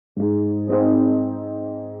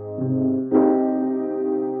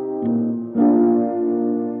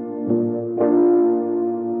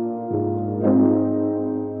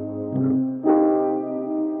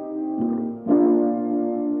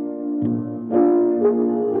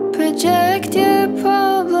Project your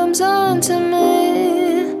problems onto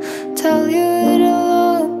me, tell you it'll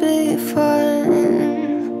all be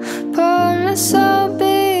fine. Promise I'll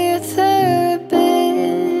be your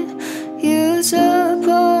therapy, use up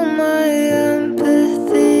all my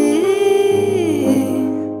empathy.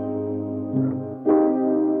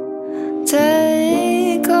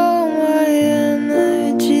 Take all my energy.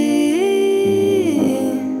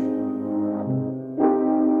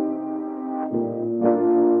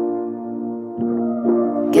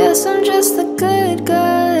 Guess I'm just a good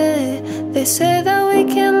guy. They say that we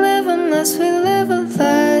can't live unless we live a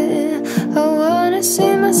lie. I wanna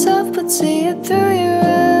see myself but see it through your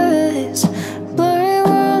eyes. Blurry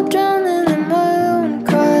world drowning in my own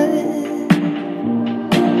cries.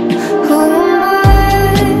 Who am I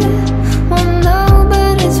when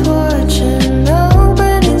nobody's watching?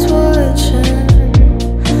 Nobody's watching.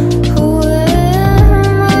 Who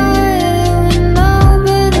am I when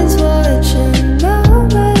nobody's watching?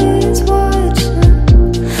 Nobody's watching.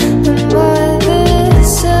 Am I the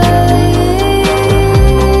same?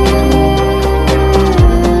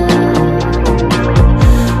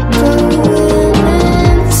 Going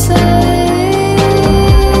insane.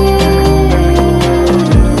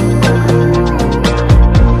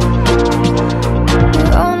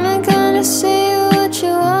 You're only gonna see what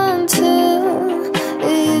you want to,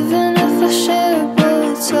 even if I share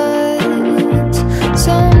both sides.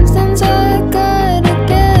 Some things I gotta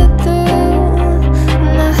get through,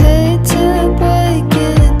 and I hate to break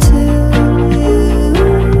it to you.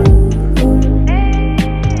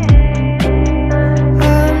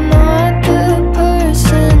 I'm not the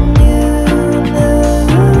person you knew.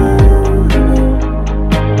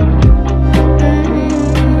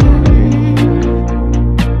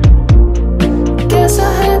 Guess I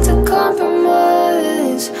had to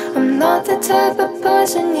compromise. I'm not the type of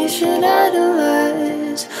person you should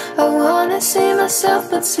idolize. I wanna see myself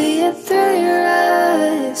but see it through your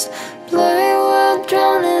eyes. Blurry world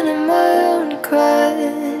drowning in my own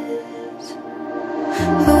cries.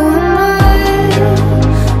 Who am I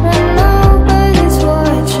when nobody's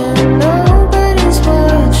watching? Nobody's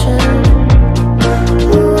watching.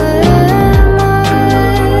 Who am I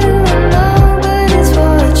when nobody's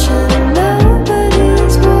watching?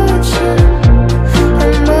 Nobody's watching.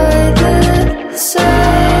 Am I the same?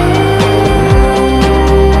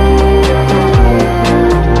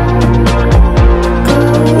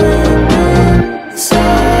 Going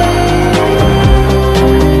insane.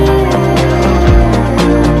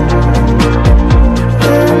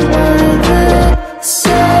 Am I the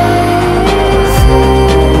same?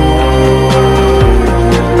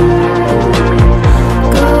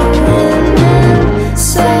 Going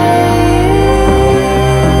insane.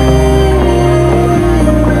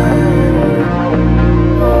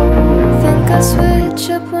 Think I switch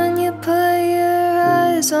up when you put your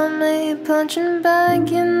eyes on me, punching back,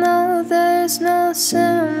 you know there's no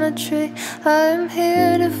symmetry. I'm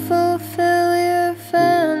here to fulfill your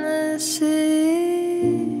fantasy.